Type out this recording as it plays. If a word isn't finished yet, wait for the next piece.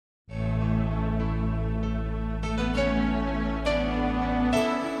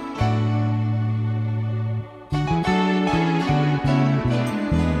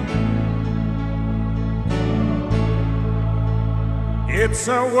It's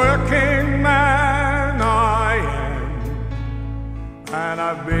a working man I am, and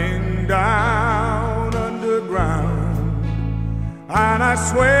I've been down underground, and I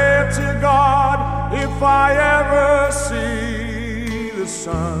swear to God, if I ever see the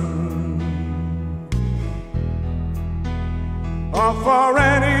sun, or for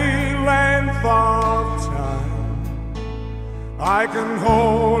any length of time, I can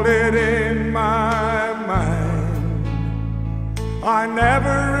hold it in my mind, I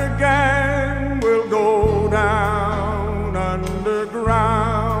never again will go down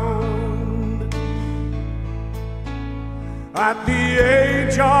underground. At the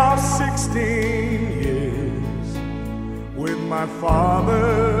age of 16 years, with my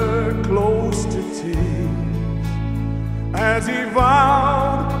father close to tears, as he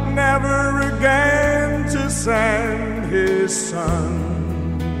vowed never again to send his son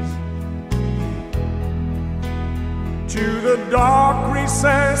to the dark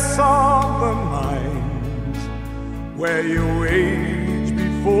recess of the mind, where you age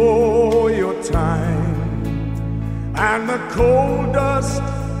before your time, and the coal dust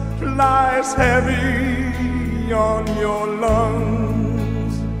lies heavy on your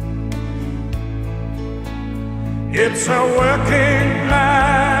lungs. It's a working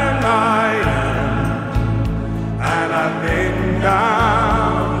man I am, and I've been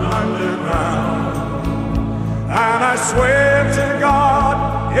down underground, and I swear to God,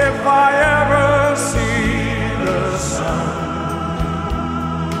 if I ever see the sun,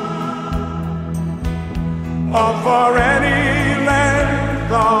 or for any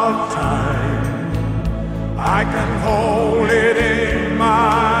length of time, I can hold it in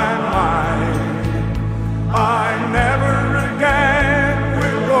my mind, I never again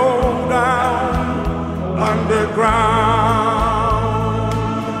will go down underground.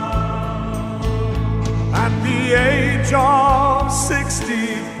 At the age of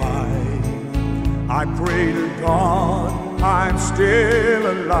 65, I pray to God I'm still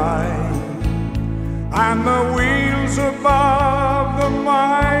alive, and the wheels above the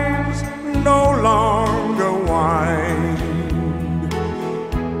mines no longer wind,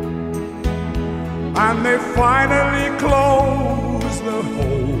 and they finally close the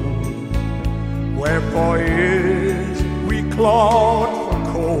hole where for years we clawed for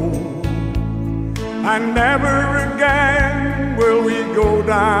coal, and never again will we go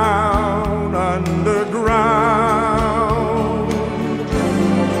down underground.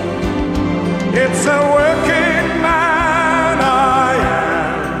 It's a working man I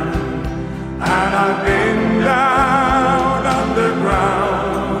am, and I've been down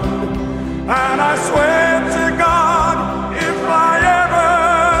underground, and I swear to God, if I ever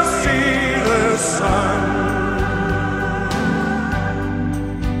see the sun,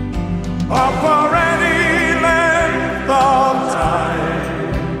 or for any length of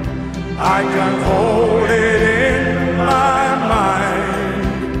time, I can hold it in my mind,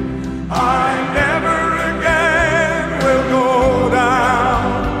 I never again will go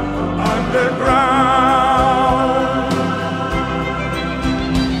down underground.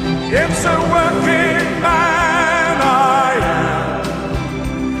 It's a working man